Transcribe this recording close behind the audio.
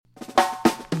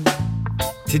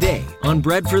Today on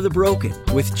Bread for the Broken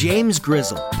with James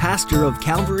Grizzle, pastor of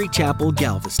Calvary Chapel,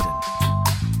 Galveston.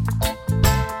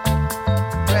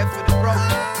 Bread for the broken.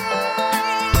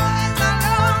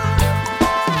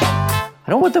 I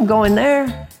don't want them going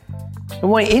there. I don't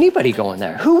want anybody going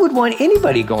there. Who would want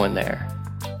anybody going there?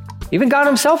 Even God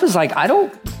himself is like, I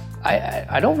don't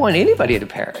want anybody to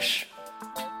perish.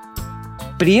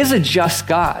 But he is a just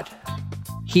God.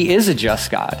 He is a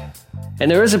just God. And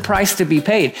there is a price to be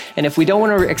paid. And if we don't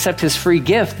want to accept his free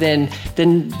gift, then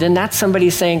that's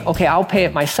somebody saying, okay, I'll pay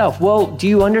it myself. Well, do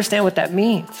you understand what that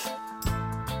means?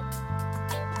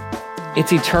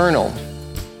 It's eternal.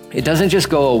 It doesn't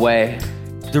just go away.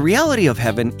 The reality of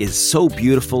heaven is so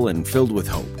beautiful and filled with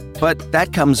hope. But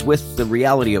that comes with the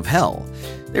reality of hell.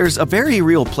 There's a very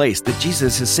real place that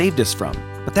Jesus has saved us from.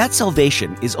 But that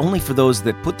salvation is only for those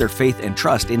that put their faith and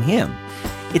trust in him.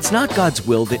 It's not God's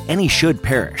will that any should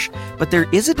perish, but there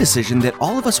is a decision that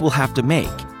all of us will have to make.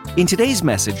 In today's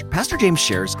message, Pastor James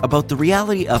shares about the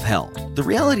reality of hell. The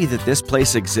reality that this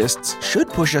place exists should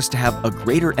push us to have a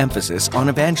greater emphasis on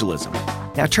evangelism.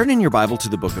 Now turn in your Bible to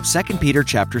the book of 2 Peter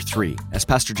chapter 3, as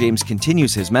Pastor James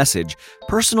continues his message,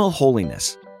 Personal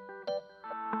Holiness.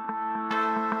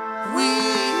 We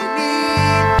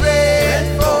need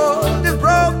bread for the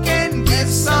broken. Give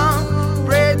some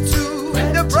bread to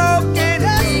the broken.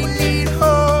 We need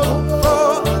hope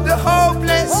for the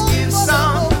hopeless. Give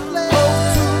some hope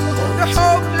to the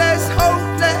hopeless.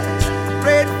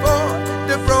 Bread for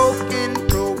the broken.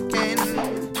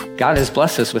 God has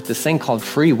blessed us with this thing called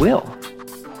free will.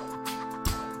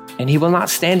 And he will not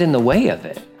stand in the way of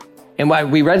it. And why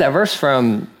we read that verse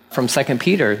from 2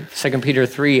 Peter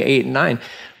 3, 8, and 9,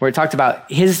 where it talked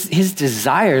about his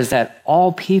desires that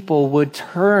all people would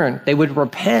turn, they would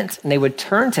repent, and they would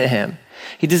turn to him.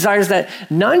 He desires that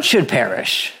none should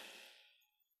perish.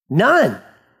 None.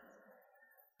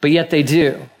 But yet they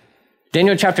do.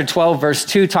 Daniel chapter 12, verse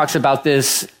 2 talks about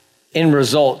this end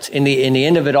result, in the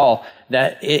end of it all,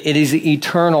 that it is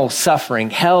eternal suffering.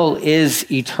 Hell is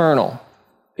eternal.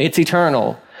 It's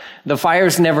eternal. The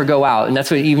fires never go out. And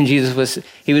that's what even Jesus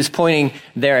was pointing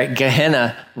there at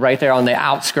Gehenna, right there on the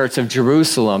outskirts of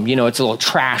Jerusalem. You know, it's a little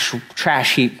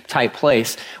trash heap type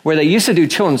place where they used to do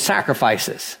children's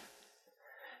sacrifices.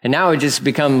 And now it just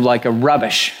become like a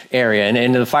rubbish area.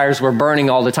 And the fires were burning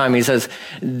all the time. He says,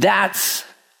 that's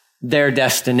their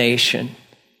destination,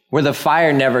 where the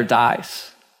fire never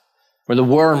dies, where the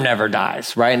worm never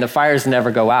dies, right? And the fires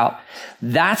never go out.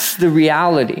 That's the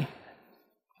reality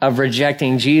of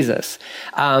rejecting Jesus.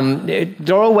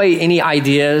 Throw away any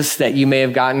ideas that you may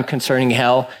have gotten concerning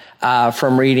hell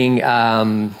from reading,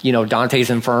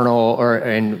 Dante's Inferno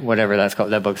and whatever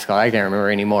that book's called. I can't remember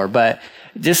anymore. But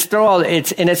just throw all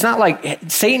it's not like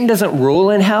Satan doesn't rule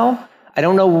in hell. I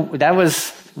don't know. That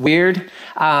was weird.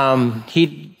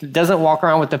 He doesn't walk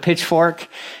around with the pitchfork,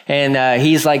 and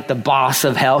he's like the boss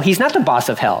of hell. He's not the boss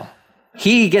of hell.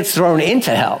 He gets thrown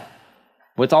into hell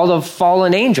with all the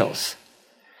fallen angels.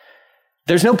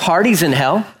 There's no parties in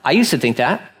hell. I used to think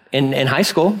that in high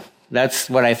school. That's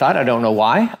what I thought. I don't know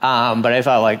why. But I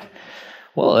thought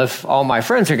well, if all my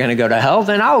friends are going to go to hell,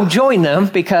 then I'll join them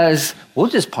because we'll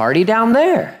just party down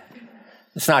there.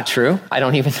 It's not true. I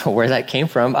don't even know where that came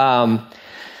from.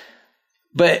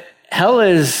 But hell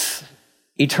is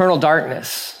eternal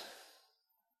darkness,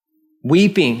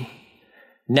 weeping,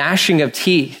 gnashing of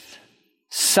teeth,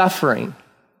 suffering,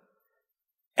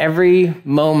 every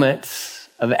moment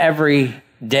of every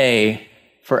day,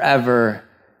 forever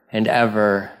and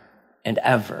ever and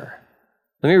ever.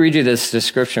 Let me read you this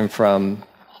description from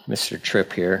Mr.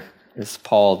 Tripp here. It's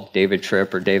Paul David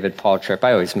Tripp or David Paul Tripp.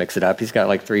 I always mix it up. He's got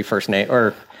like three first names,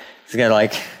 or he's got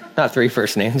not three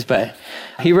first names, but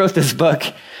he wrote this book,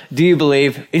 Do You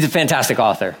Believe? He's a fantastic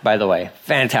author, by the way,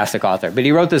 fantastic author. But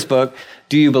he wrote this book,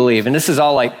 Do You Believe? And this is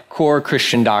all like core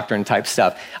Christian doctrine type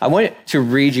stuff. I want to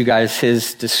read you guys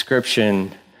his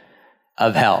description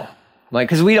of hell.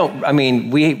 Because we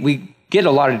get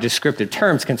a lot of descriptive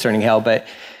terms concerning hell, but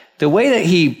the way that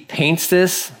he paints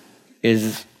this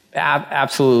is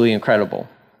absolutely incredible.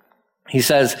 He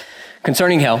says,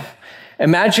 concerning hell,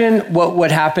 imagine what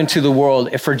would happen to the world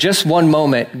if for just one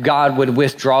moment God would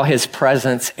withdraw his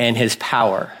presence and his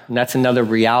power. And that's another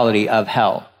reality of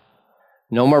hell.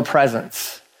 No more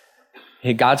presence.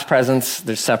 In God's presence,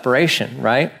 there's separation,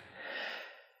 right?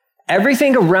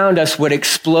 Everything around us would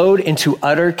explode into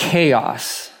utter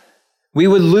chaos. We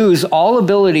would lose all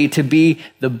ability to be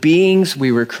the beings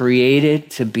we were created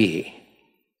to be.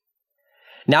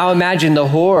 Now imagine the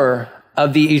horror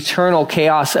of the eternal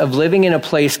chaos of living in a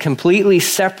place completely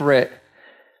separate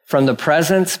from the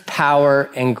presence, power,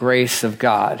 and grace of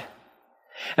God.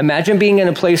 Imagine being in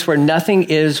a place where nothing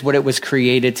is what it was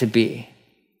created to be,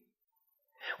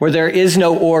 where there is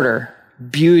no order,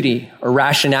 beauty, or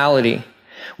rationality,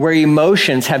 where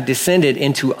emotions have descended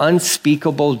into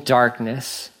unspeakable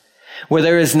darkness, where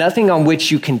there is nothing on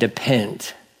which you can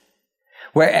depend,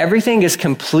 where everything is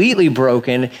completely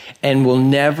broken and will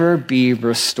never be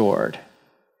restored,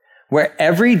 where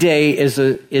every day is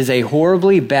a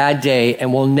horribly bad day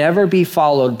and will never be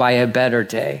followed by a better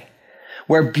day,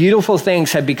 where beautiful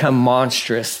things have become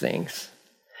monstrous things,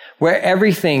 where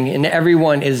everything and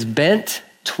everyone is bent,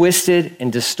 twisted,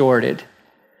 and distorted,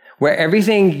 where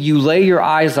everything you lay your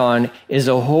eyes on is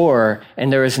a horror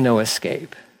and there is no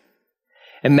escape.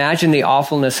 Imagine the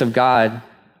awfulness of God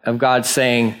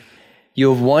saying,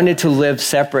 "You have wanted to live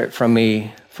separate from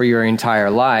me for your entire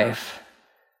life,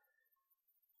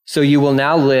 so you will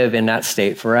now live in that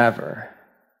state forever."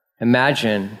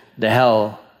 Imagine the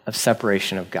hell of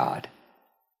separation of God.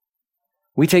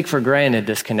 We take for granted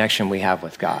this connection we have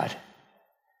with God.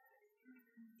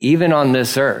 Even on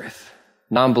this earth,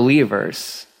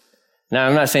 non-believers, now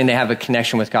I'm not saying they have a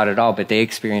connection with God at all, but they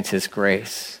experience his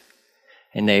grace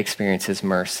and they experience his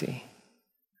mercy.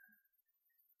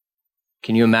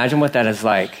 Can you imagine what that is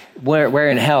like? Where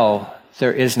in hell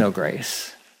there is no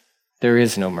grace, there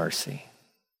is no mercy.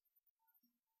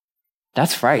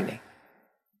 That's frightening.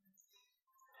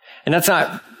 And that's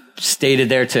not stated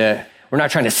there we're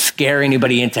not trying to scare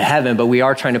anybody into heaven, but we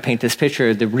are trying to paint this picture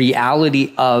of the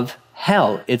reality of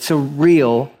hell. It's a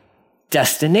real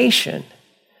destination.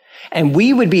 And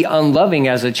we would be unloving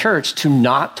as a church to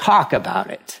not talk about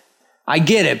it. I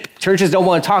get it. Churches don't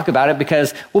want to talk about it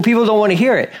because, well, people don't want to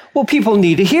hear it. Well, people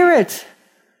need to hear it.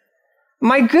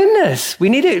 My goodness,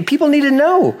 people need to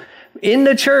know. In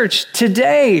the church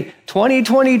today,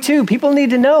 2022, people need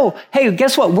to know, hey,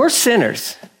 guess what? We're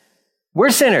sinners.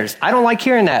 We're sinners. I don't like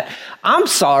hearing that. I'm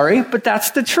sorry, but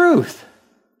that's the truth.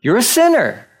 You're a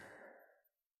sinner.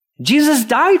 Jesus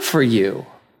died for you.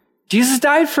 Jesus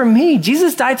died for me.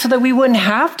 Jesus died so that we wouldn't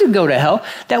have to go to hell,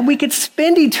 that we could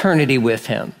spend eternity with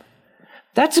him.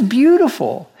 That's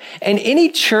beautiful. And any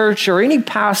church or any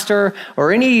pastor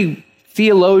or any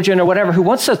theologian or whatever who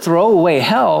wants to throw away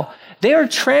hell, they are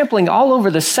trampling all over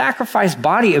the sacrificed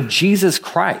body of Jesus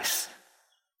Christ.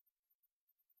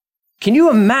 Can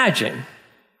you imagine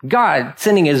God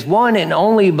sending his one and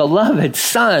only beloved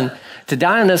son to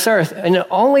die on this earth, and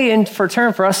only in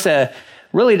return for us to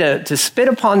really to spit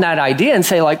upon that idea and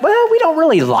say like, well, we don't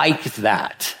really like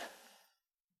that.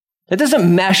 That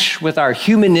doesn't mesh with our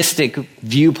humanistic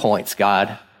viewpoints,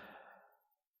 God.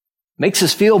 Makes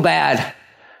us feel bad.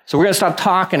 So we're going to stop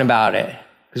talking about it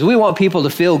because we want people to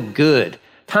feel good.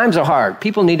 Times are hard.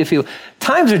 People need to feel,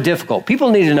 times are difficult.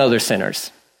 People need to know they're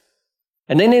sinners.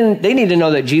 And they need to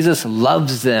know that Jesus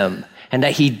loves them and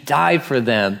that he died for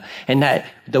them and that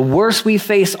the worst we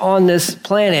face on this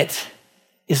planet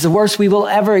is the worst we will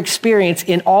ever experience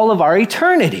in all of our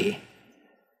eternity.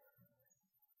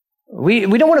 We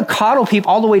don't want to coddle people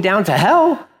all the way down to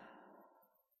hell.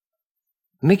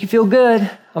 I'll make you feel good.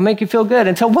 I'll make you feel good.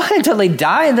 Until what? Until they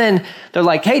die, and then they're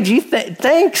like, hey, gee,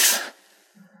 thanks.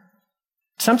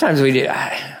 Sometimes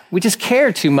we just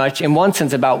care too much in one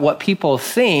sense about what people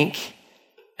think,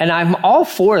 and I'm all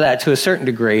for that to a certain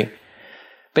degree,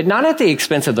 but not at the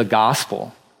expense of the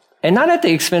gospel, and not at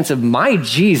the expense of my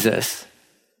Jesus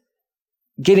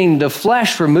getting the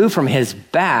flesh removed from his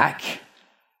back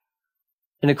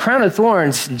and a crown of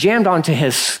thorns jammed onto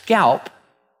his scalp,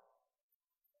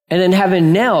 and then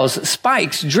having nails,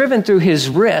 spikes driven through his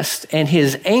wrist and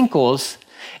his ankles,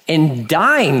 and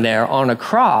dying there on a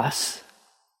cross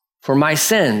for my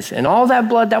sins and all that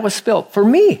blood that was spilled for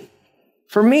me.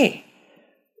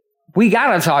 We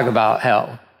got to talk about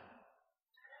hell.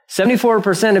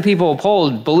 74% of people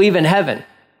polled believe in heaven.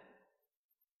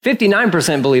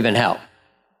 59% believe in hell.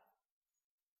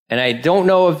 And I don't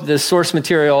know if the source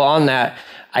material on that,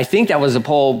 I think that was a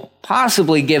poll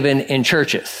possibly given in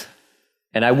churches.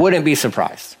 And I wouldn't be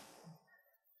surprised.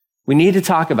 We need to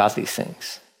talk about these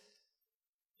things.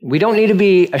 We don't need to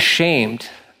be ashamed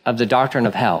of the doctrine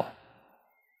of hell.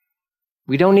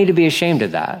 We don't need to be ashamed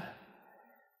of that.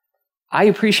 I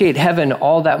appreciate heaven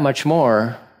all that much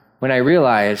more when I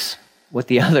realize what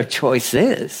the other choice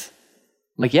is.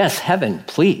 I'm like, yes, heaven,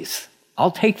 please.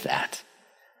 I'll take that.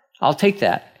 I'll take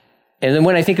that. And then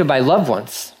when I think of my loved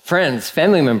ones, friends,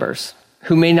 family members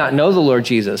who may not know the Lord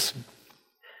Jesus,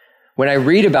 when I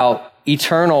read about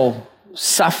eternal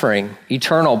suffering,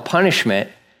 eternal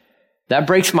punishment, that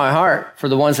breaks my heart for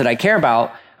the ones that I care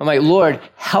about. I'm like, Lord,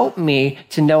 help me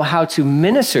to know how to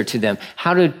minister to them,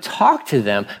 how to talk to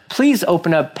them. Please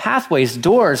open up pathways,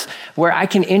 doors where I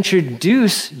can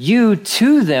introduce you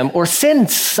to them or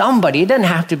send somebody. It doesn't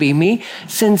have to be me.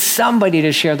 Send somebody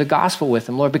to share the gospel with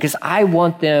them, Lord, because I don't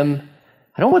want them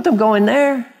going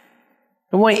there.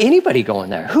 I don't want anybody going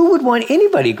there. Who would want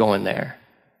anybody going there?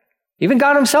 Even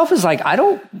God himself is like, I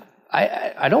don't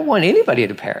want anybody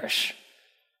to perish.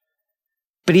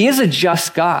 But he is a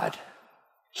just God.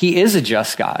 He is a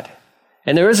just God.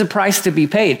 And there is a price to be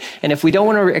paid. And if we don't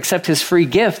want to accept his free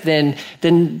gift, then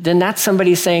that's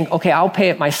somebody saying, okay, I'll pay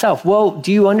it myself. Well,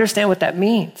 do you understand what that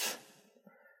means?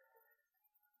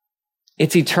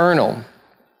 It's eternal.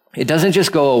 It doesn't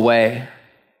just go away.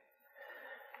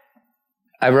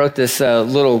 I wrote this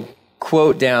little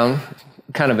quote down,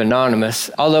 kind of anonymous,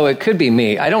 although it could be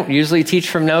me. I don't usually teach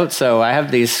from notes, so I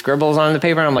have these scribbles on the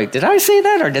paper, and I'm like, did I say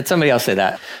that, or did somebody else say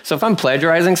that? So if I'm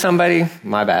plagiarizing somebody,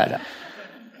 my bad.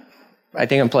 I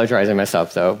think I'm plagiarizing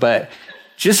myself, though. But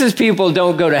just as people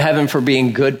don't go to heaven for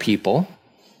being good people,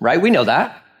 right? We know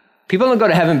that. People don't go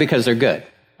to heaven because they're good.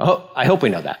 I hope we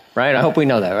know that, right? I hope we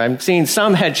know that. I'm seeing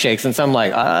some head shakes and some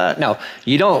like, no,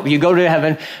 you don't. You go to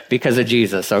heaven because of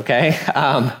Jesus, okay?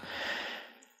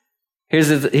 Here's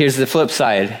the flip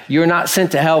side. You're not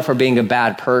sent to hell for being a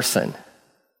bad person.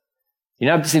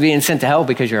 You're not being sent to hell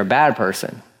because you're a bad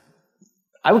person.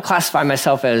 I would classify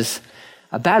myself as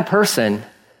a bad person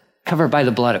covered by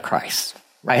the blood of Christ,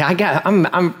 right?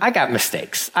 I got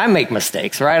mistakes. I make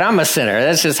mistakes, right? I'm a sinner.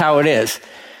 That's just how it is.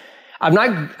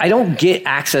 I don't get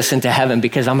access into heaven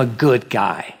because I'm a good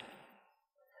guy.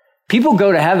 People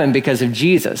go to heaven because of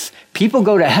Jesus. People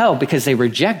go to hell because they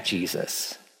reject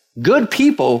Jesus. Good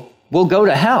people will go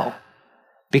to hell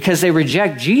because they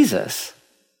reject Jesus.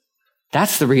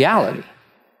 That's the reality.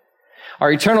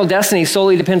 Our eternal destiny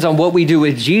solely depends on what we do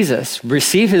with Jesus,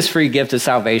 receive his free gift of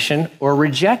salvation or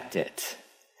reject it.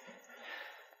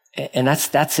 And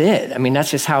that's it. I mean,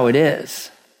 that's just how it is.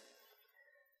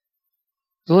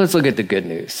 So let's look at the good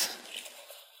news.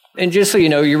 And just so you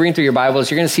know, you're reading through your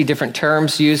Bibles, you're going to see different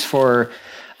terms used for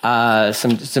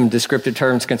some descriptive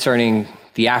terms concerning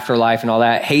the afterlife and all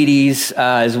that. Hades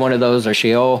is one of those, or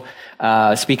Sheol.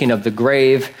 Speaking of the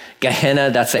grave, Gehenna,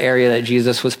 that's the area that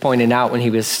Jesus was pointing out when he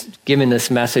was giving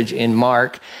this message in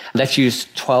Mark. That's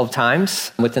used 12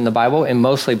 times within the Bible, and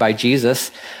mostly by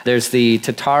Jesus. There's the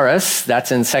Tartarus,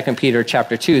 that's in 2 Peter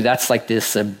chapter 2. That's like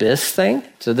this abyss thing.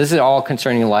 So this is all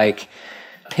concerning like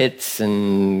pits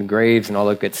and graves and all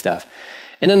that good stuff.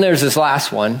 And then there's this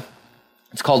last one.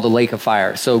 It's called the lake of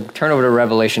fire. So turn over to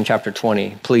Revelation chapter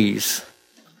 20, please.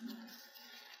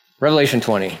 Revelation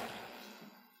 20.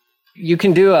 You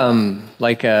can do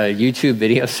like a YouTube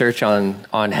video search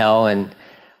on hell, and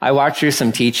I watched through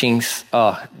some teachings.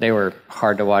 Oh, they were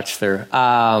hard to watch through.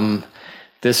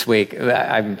 This week,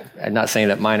 I'm not saying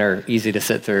that mine are easy to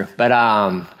sit through, but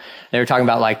they were talking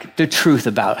about like the truth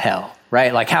about hell,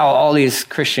 right? Like how all these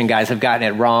Christian guys have gotten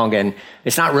it wrong, and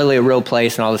it's not really a real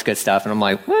place and all this good stuff. And I'm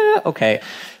like, well, okay.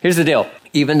 Here's the deal.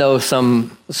 Even though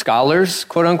some scholars,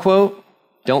 quote unquote,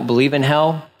 don't believe in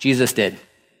hell, Jesus did.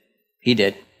 He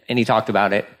did. And he talked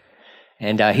about it.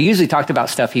 And he usually talked about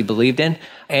stuff he believed in.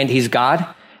 And he's God.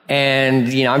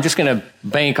 And, I'm just going to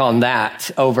bank on that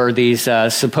over these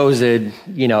supposed,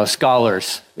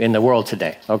 scholars in the world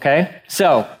today. Okay?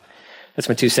 So that's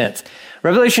my 2 cents.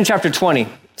 Revelation chapter 20.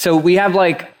 So we have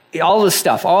like all the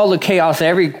stuff, all the chaos,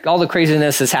 all the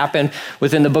craziness has happened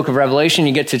within the book of Revelation.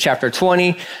 You get to chapter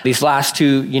 20, these last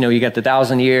two, you got the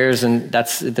 1,000 years, and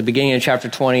that's at the beginning of chapter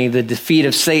 20, the defeat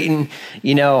of Satan,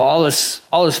 all this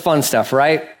fun stuff,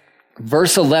 right?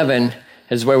 Verse 11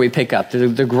 is where we pick up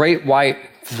the great white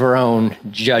throne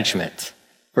judgment.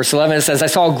 Verse 11, it says, I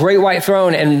saw a great white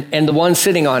throne and the one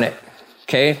sitting on it.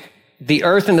 Okay. The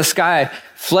earth and the sky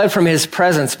fled from his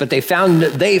presence, but they found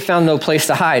no place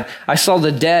to hide. I saw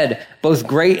the dead, both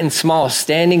great and small,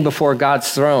 standing before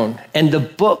God's throne, and the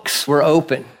books were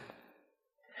open,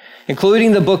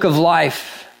 including the book of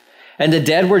life. And the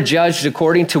dead were judged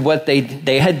according to what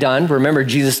they had done. Remember,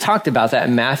 Jesus talked about that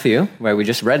in Matthew, where we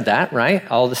just read that, right?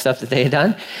 All the stuff that they had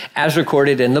done, as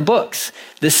recorded in the books.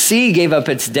 The sea gave up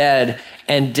its dead,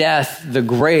 and death, the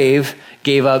grave,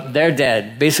 gave up their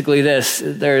dead. Basically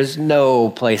there's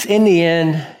no place. In the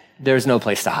end, there's no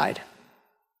place to hide.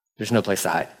 There's no place to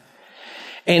hide.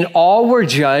 And all were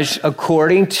judged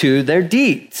according to their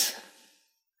deeds.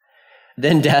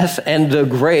 Then death and the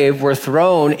grave were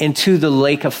thrown into the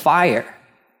lake of fire.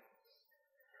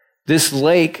 This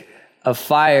lake of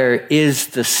fire is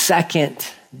the second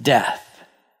death.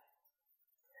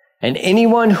 And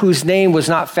anyone whose name was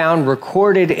not found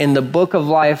recorded in the book of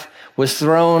life was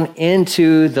thrown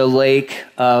into the lake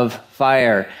of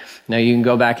fire. Now you can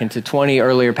go back into 20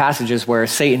 earlier passages where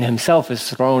Satan himself is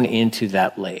thrown into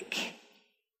that lake.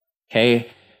 Okay?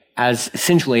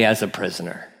 Essentially as a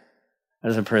prisoner.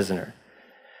 As a prisoner.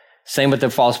 Same with the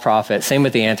false prophet. Same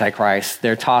with the Antichrist.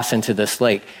 They're tossed into this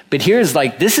lake. But here's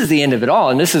this is the end of it all.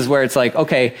 And this is where it's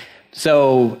okay,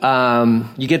 so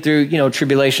you get through,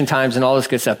 tribulation times and all this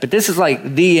good stuff. But this is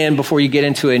the end before you get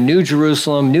into a new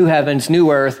Jerusalem, new heavens, new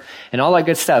earth, and all that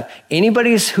good stuff.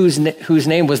 Anybody whose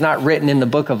name was not written in the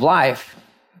book of life,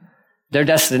 their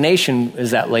destination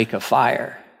is that lake of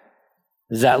fire.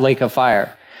 Is that lake of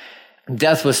fire.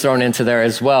 Death was thrown into there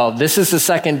as well. This is the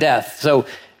second death. So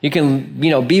you can,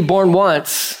 be born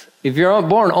once. If you're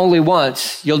born only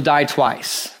once, you'll die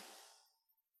twice.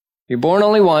 You're born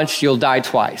only once, you'll die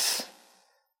twice.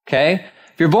 Okay?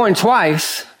 If you're born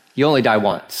twice, you only die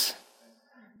once.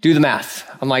 Do the math.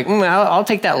 I'm I'll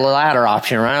take that latter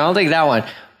option, right? I'll take that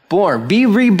one. Be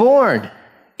reborn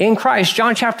in Christ.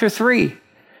 John chapter 3.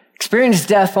 Experience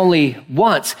death only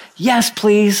once. Yes,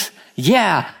 please.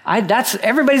 Yeah,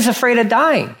 everybody's afraid of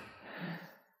dying.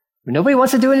 But nobody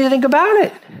wants to do anything about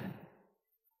it.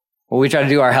 Well, we try to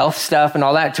do our health stuff and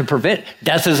all that to prevent.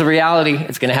 Death is a reality.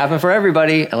 It's going to happen for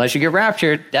everybody. Unless you get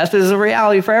raptured, death is a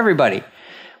reality for everybody.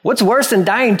 What's worse than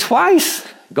dying twice?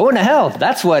 Going to hell.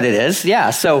 That's what it is.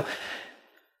 Yeah. So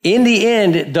in the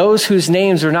end, those whose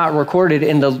names are not recorded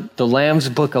in the Lamb's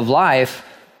book of life,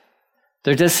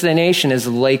 their destination is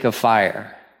the lake of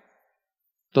fire.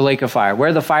 The lake of fire,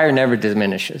 where the fire never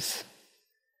diminishes.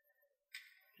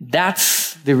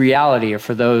 That's the reality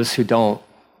for those who don't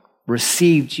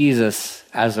receive Jesus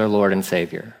as their Lord and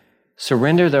Savior.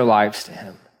 Surrender their lives to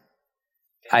him.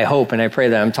 I hope and I pray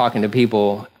that I'm talking to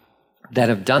people that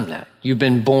have done that. You've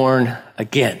been born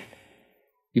again.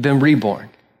 You've been reborn.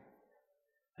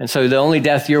 And so the only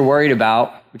death you're worried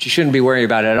about, which you shouldn't be worried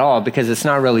about at all, because it's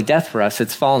not really death for us,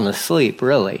 it's falling asleep,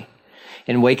 really,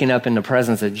 and waking up in the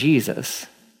presence of Jesus.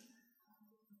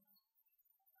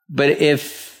 But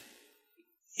if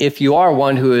you are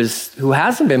one who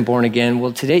hasn't been born again,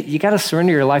 well, today you got to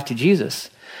surrender your life to Jesus,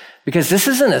 because this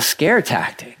isn't a scare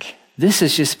tactic. This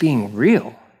is just being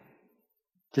real.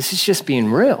 This is just being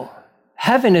real.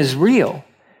 Heaven is real.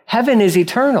 Heaven is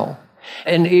eternal.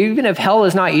 And even if hell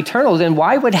is not eternal, then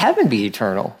why would heaven be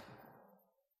eternal?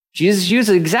 Jesus used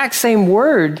the exact same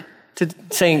word to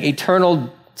saying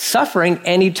eternal suffering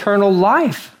and eternal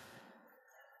life.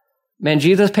 Man,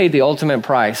 Jesus paid the ultimate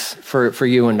price for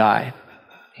you and I.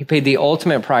 He paid the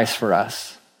ultimate price for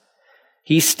us.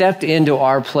 He stepped into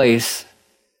our place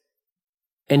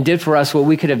and did for us what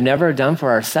we could have never done for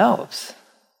ourselves.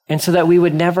 And so that we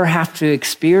would never have to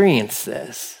experience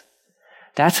this.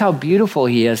 That's how beautiful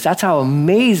he is. That's how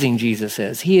amazing Jesus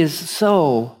is. He is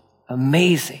so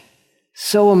amazing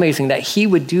that he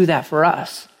would do that for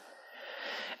us.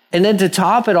 And then to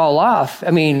top it all off,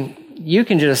 you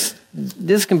can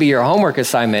this can be your homework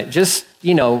assignment. Just,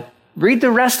 read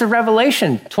the rest of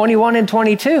Revelation 21 and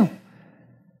 22.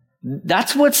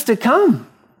 That's what's to come.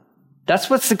 That's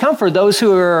what's to come for those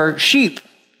who are sheep,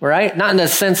 right? Not in the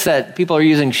sense that people are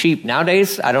using sheep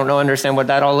nowadays. I don't understand what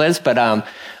that all is, but I'm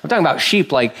talking about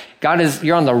sheep like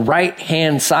you're on the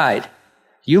right-hand side.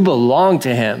 You belong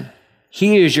to him.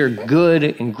 He is your good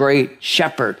and great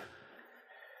shepherd.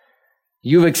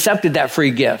 You've accepted that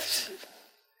free gift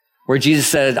where Jesus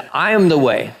said, I am the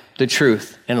way, the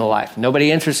truth, and the life.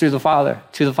 Nobody enters to the Father,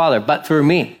 but through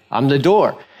me. I'm the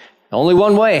door. Only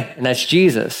one way, and that's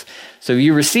Jesus. So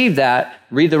you receive that,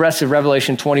 read the rest of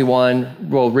Revelation 21,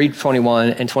 read 21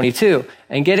 and 22,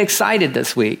 and get excited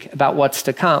this week about what's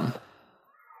to come.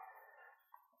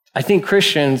 I think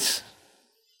Christians,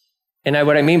 and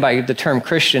what I mean by the term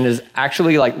Christian is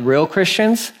actually like real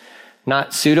Christians,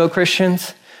 not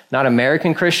pseudo-Christians, not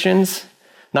American Christians,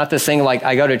 not this thing like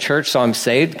I go to church so I'm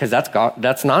saved, because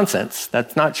that's nonsense.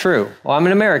 That's not true. Well, I'm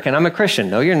an American. I'm a Christian.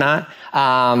 No, you're not.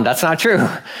 That's not true.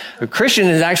 A Christian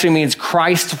actually means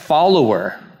Christ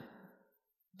follower,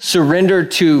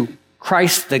 surrendered to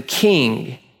Christ the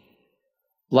King.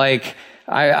 Like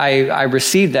I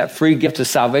received that free gift of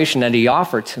salvation that he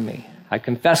offered to me. I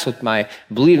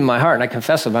believe in my heart, and I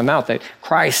confess with my mouth that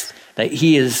Christ, that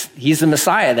he's the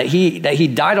Messiah, that he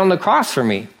died on the cross for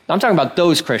me. I'm talking about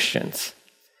those Christians.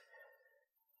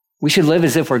 We should live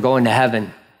as if we're going to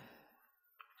heaven.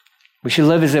 We should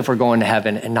live as if we're going to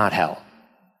heaven and not hell.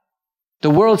 The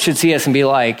world should see us and be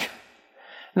like,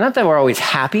 not that we're always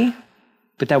happy,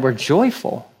 but that we're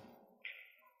joyful.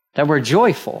 That we're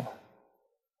joyful.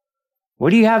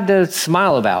 What do you have to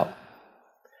smile about?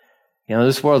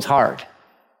 This world's hard,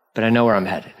 but I know where I'm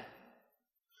headed.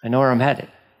 I know where I'm headed.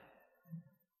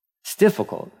 It's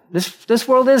difficult. This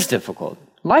world is difficult.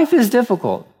 Life is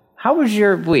difficult. How was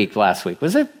your week last week?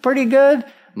 Was it pretty good?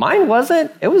 Mine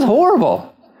wasn't. It was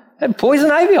horrible. I had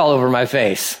poison ivy all over my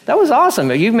face. That was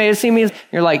awesome. You may have seen me.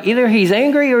 You're like, either he's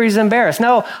angry or he's embarrassed.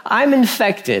 No, I'm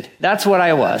infected. That's what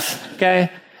I was,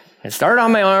 okay? It started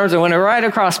on my arms and went right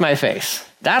across my face.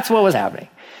 That's what was happening.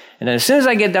 And then as soon as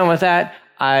I get done with that,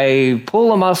 I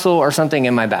pull a muscle or something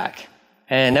in my back.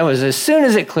 And that was as soon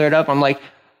as it cleared up, I'm like,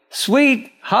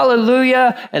 sweet,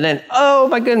 hallelujah. And then, oh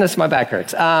my goodness, my back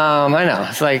hurts. I know.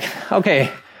 It's like,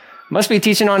 okay, must be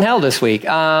teaching on hell this week.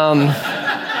 I'll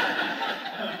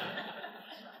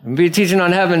be teaching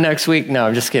on heaven next week. No,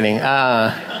 I'm just kidding.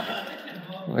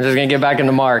 We're just going to get back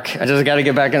into Mark. I just got to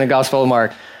get back in the Gospel of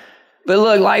Mark. But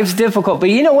look, life's difficult. But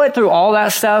you know what? Through all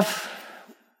that stuff,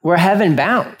 we're heaven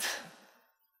bound.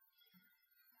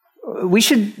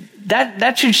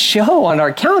 That should show on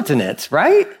our countenance,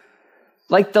 right?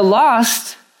 Like the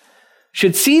lost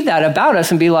should see that about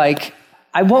us and be like,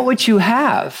 I want what you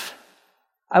have.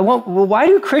 Why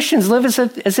do Christians live as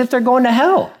if they're going to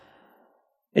hell?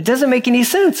 It doesn't make any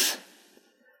sense.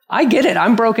 I get it.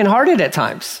 I'm brokenhearted at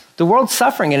times. The world's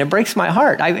suffering and it breaks my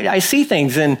heart. I see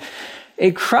things and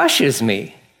it crushes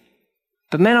me.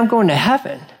 But man, I'm going to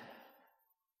heaven.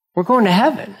 We're going to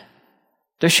heaven.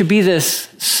 There should be this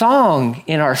song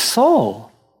in our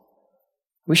soul.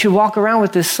 We should walk around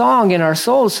with this song in our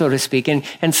soul, so to speak,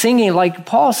 and singing, like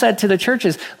Paul said to the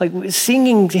churches, like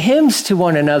singing hymns to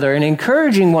one another and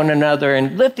encouraging one another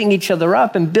and lifting each other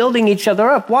up and building each other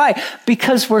up. Why?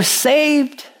 Because we're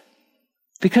saved.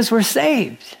 Because we're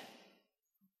saved.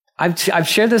 I've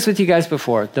shared this with you guys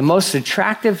before. The most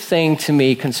attractive thing to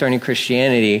me concerning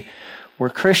Christianity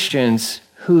were Christians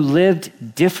who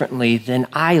lived differently than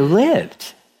I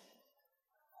lived.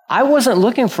 I wasn't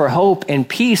looking for hope and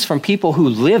peace from people who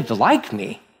lived like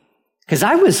me because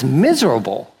I was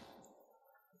miserable.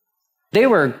 They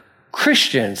were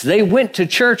Christians. They went to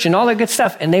church and all that good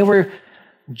stuff, and they were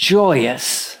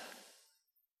joyous.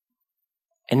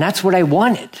 And that's what I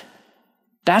wanted.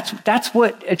 That's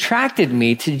what attracted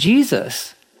me to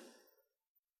Jesus.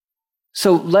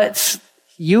 So let's,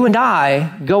 you and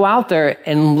I, go out there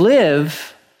and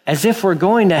live as if we're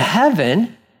going to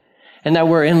heaven, and that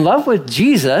we're in love with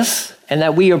Jesus, and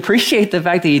that we appreciate the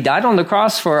fact that he died on the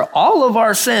cross for all of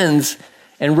our sins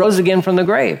and rose again from the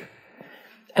grave.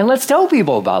 And let's tell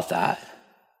people about that,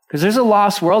 because there's a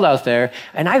lost world out there,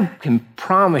 and I can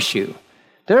promise you,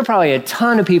 there are probably a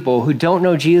ton of people who don't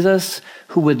know Jesus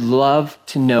who would love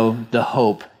to know the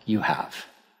hope you have.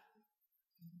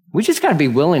 We just got to be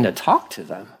willing to talk to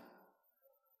them.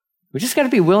 We just got to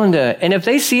be willing to, and if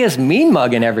they see us mean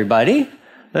mugging everybody,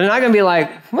 they're not going to be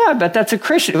like, well, I bet that's a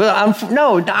Christian. Well,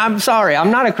 I'm sorry,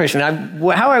 I'm not a Christian.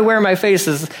 How I wear my face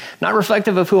is not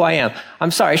reflective of who I am.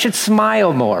 I'm sorry, I should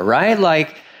smile more, right?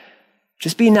 Like,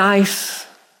 just be nice,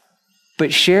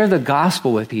 but share the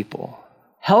gospel with people.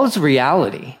 Hell's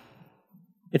reality.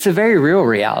 It's a very real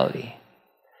reality.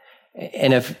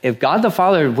 And if God the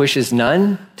Father wishes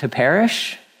none to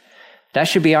perish, that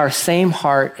should be our same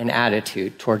heart and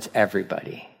attitude towards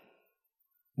everybody.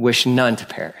 Wish none to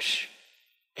perish.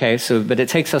 Okay, but it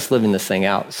takes us living this thing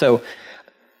out. So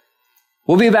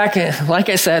we'll be back, like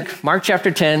I said, Mark chapter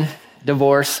 10,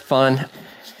 divorce, fun.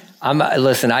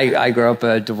 Listen, I grew up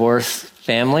a divorce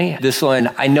family. This one,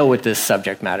 I know what this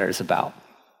subject matter is about.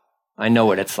 I know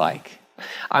what it's like.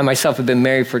 I myself have been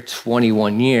married for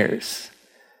 21 years,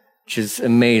 which is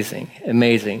amazing.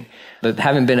 But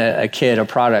having been a kid, a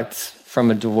product from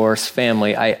a divorced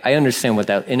family, I understand what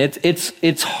that, and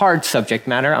it's hard subject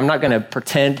matter. I'm not going to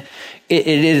pretend it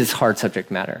is hard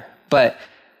subject matter, but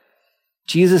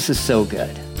Jesus is so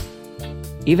good.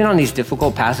 Even on these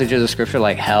difficult passages of scripture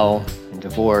like hell and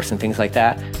divorce and things like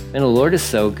that, and the Lord is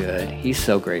so good. He's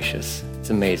so gracious. It's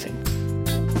amazing. The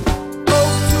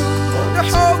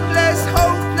hopeless,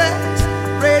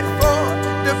 pray for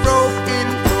the broken.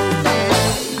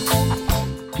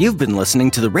 You've been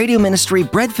listening to the radio ministry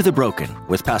Bread for the Broken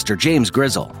with Pastor James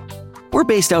Grizzle. We're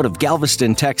based out of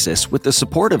Galveston, Texas, with the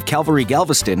support of Calvary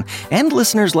Galveston and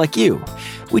listeners like you.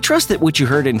 We trust that what you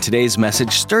heard in today's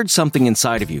message stirred something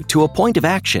inside of you to a point of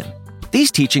action.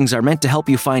 These teachings are meant to help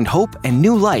you find hope and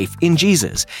new life in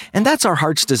Jesus, and that's our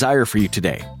heart's desire for you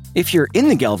today. If you're in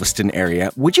the Galveston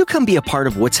area, would you come be a part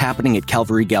of what's happening at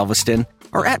Calvary Galveston?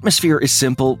 Our atmosphere is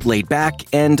simple, laid back,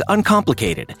 and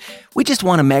uncomplicated. We just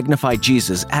want to magnify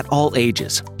Jesus at all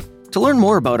ages. To learn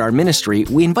more about our ministry,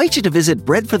 we invite you to visit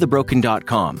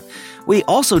breadforthebroken.com. We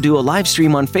also do a live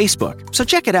stream on Facebook, so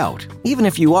check it out, even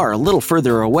if you are a little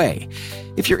further away.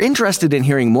 If you're interested in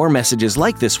hearing more messages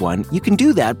like this one, you can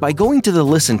do that by going to the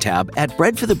Listen tab at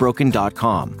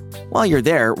breadforthebroken.com. While you're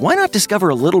there, why not discover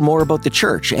a little more about the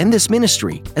church and this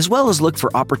ministry, as well as look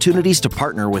for opportunities to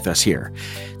partner with us here.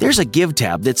 There's a Give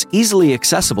tab that's easily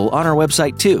accessible on our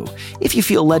website too, if you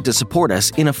feel led to support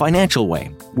us in a financial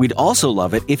way. We'd also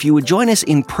love it if you would join us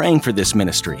in praying for this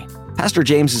ministry. Pastor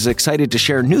James is excited to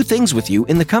share new things with you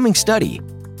in the coming study.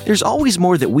 There's always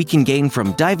more that we can gain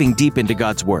from diving deep into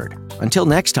God's Word. Until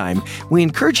next time, we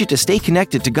encourage you to stay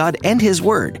connected to God and His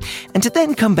Word, and to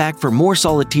then come back for more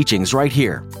solid teachings right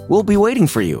here. We'll be waiting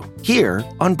for you, here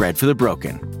on Bread for the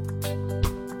Broken.